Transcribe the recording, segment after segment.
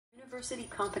University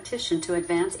competition to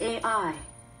advance AI.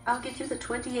 I'll get you the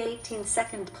 2018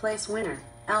 second place winner,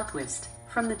 Altwist,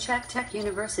 from the Czech Tech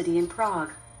University in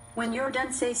Prague. When you're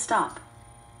done, say stop.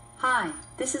 Hi,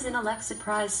 this is an Alexa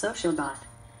Prize social bot.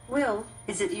 Will,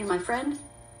 is it you, my friend?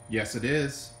 Yes, it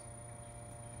is.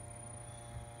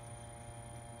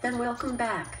 Then welcome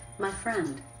back, my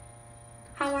friend.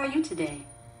 How are you today?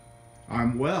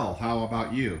 I'm well. How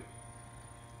about you?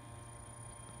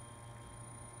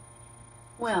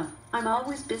 Well, I'm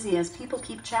always busy as people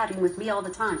keep chatting with me all the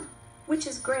time. Which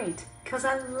is great, 'cause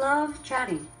I love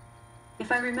chatting.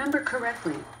 If I remember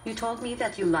correctly, you told me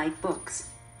that you like books.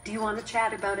 Do you want to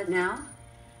chat about it now?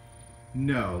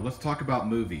 No, let's talk about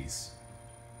movies.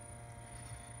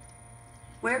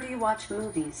 Where do you watch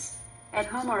movies? At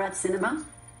home or at cinema?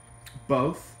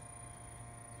 Both?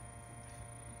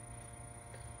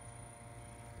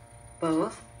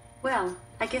 Both? Well,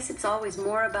 I guess it's always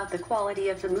more about the quality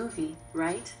of the movie,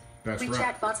 right? That's we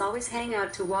right. chatbots always hang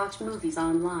out to watch movies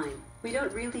online. We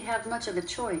don't really have much of a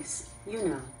choice, you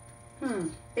know.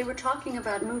 They were talking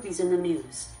about movies in the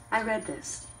news. I read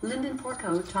this. Lyndon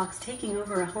Porco talks taking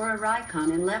over a horror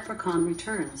icon in Leprechaun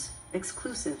Returns.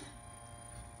 Exclusive.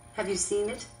 Have you seen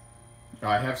it?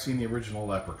 I have seen the original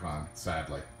Leprechaun,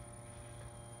 sadly.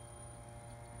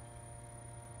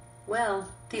 Well,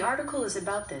 the article is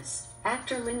about this.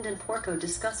 Actor Lyndon Porco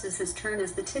discusses his turn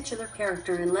as the titular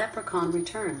character in Leprechaun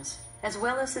Returns, as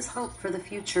well as his hope for the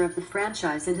future of the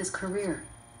franchise and his career.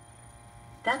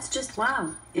 That's just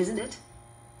wow, isn't it?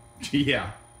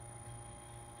 Yeah.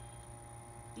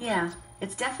 Yeah,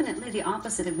 it's definitely the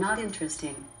opposite of not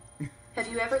interesting. Have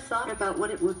you ever thought about what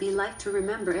it would be like to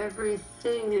remember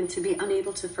everything and to be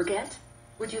unable to forget?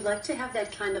 Would you like to have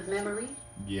that kind of memory?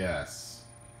 Yes.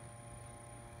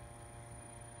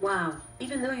 Wow,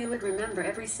 even though you would remember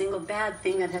every single bad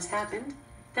thing that has happened?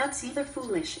 That's either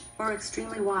foolish or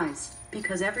extremely wise,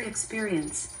 because every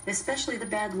experience, especially the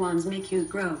bad ones, make you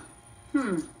grow.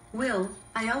 Will,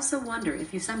 I also wonder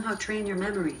if you somehow train your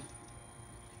memory.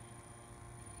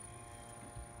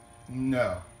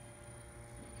 No.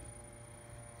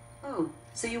 Oh,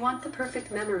 so you want the perfect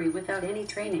memory without any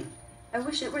training. I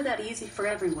wish it were that easy for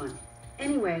everyone.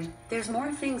 Anyway, there's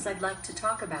more things I'd like to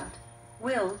talk about.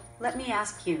 Will, let me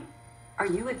ask you. Are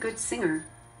you a good singer?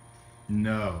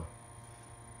 No.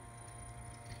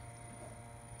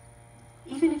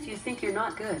 Even if you think you're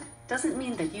not good, doesn't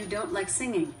mean that you don't like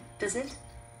singing, does it?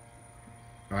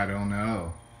 I don't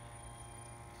know.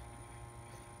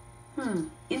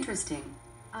 Interesting.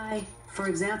 I, for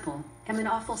example, am an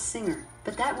awful singer,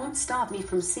 but that won't stop me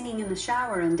from singing in the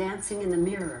shower and dancing in the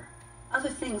mirror. Other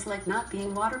things like not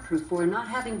being waterproof or not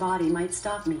having body might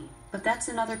stop me, but that's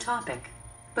another topic.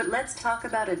 But let's talk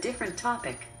about a different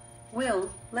topic.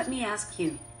 Will, let me ask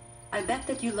you. I bet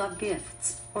that you love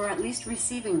gifts, or at least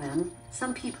receiving them.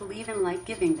 Some people even like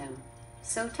giving them.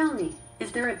 So tell me,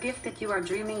 is there a gift that you are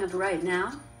dreaming of right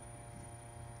now?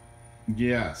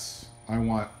 Yes. I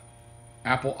want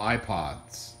Apple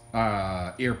iPods.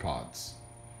 EarPods.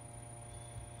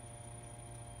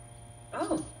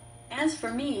 Oh, as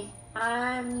for me,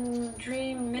 I'm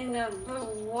dreaming of a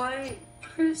white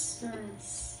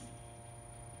Christmas.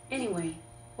 Anyway,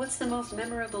 what's the most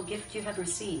memorable gift you have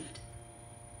received?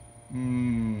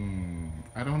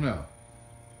 I don't know.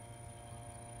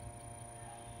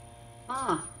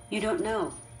 Ah, you don't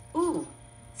know. Ooh,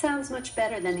 sounds much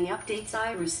better than the updates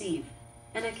I receive.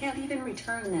 And I can't even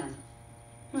return them.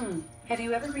 Have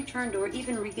you ever returned or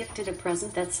even regifted a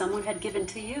present that someone had given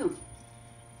to you?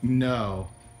 No.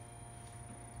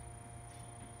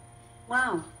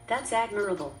 Wow, that's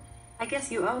admirable. I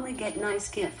guess you only get nice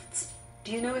gifts.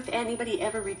 Do you know if anybody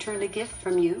ever returned a gift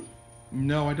from you?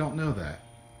 No, I don't know that.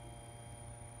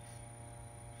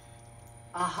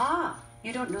 Aha!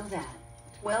 You don't know that.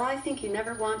 Well, I think you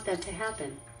never want that to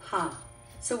happen. Ha.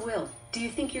 So, Will, do you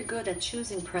think you're good at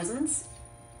choosing presents?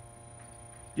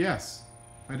 Yes,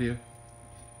 I do.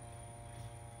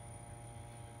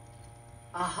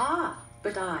 Aha!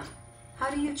 But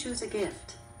how do you choose a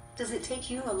gift? Does it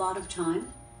take you a lot of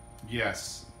time?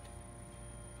 Yes.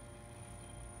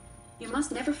 You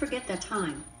must never forget that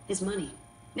time is money.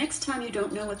 Next time you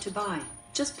don't know what to buy,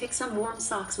 just pick some warm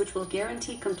socks which will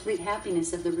guarantee complete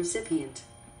happiness of the recipient.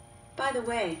 By the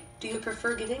way, do you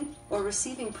prefer giving or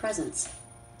receiving presents?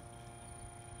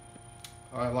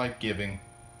 I like giving.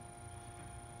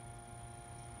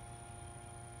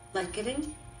 Like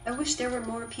giving? I wish there were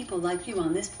more people like you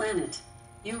on this planet.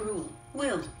 You rule.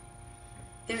 Will.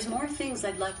 There's more things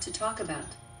I'd like to talk about.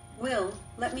 Will,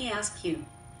 let me ask you.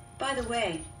 By the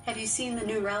way, have you seen the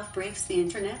new Ralph Breaks the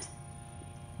Internet?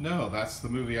 No, that's the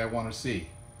movie I want to see.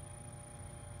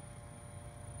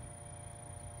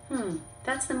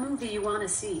 That's the movie you want to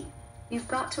see. You've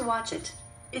got to watch it.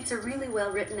 It's a really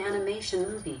well-written animation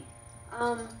movie.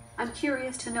 I'm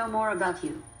curious to know more about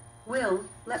you. Will,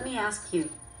 let me ask you.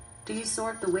 Do you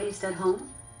sort the waste at home?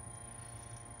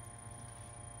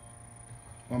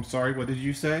 I'm sorry, what did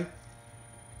you say?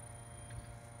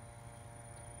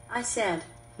 I said,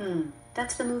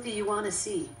 that's the movie you want to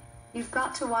see. You've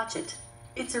got to watch it.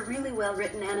 It's a really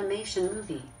well-written animation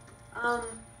movie.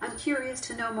 I'm curious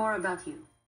to know more about you.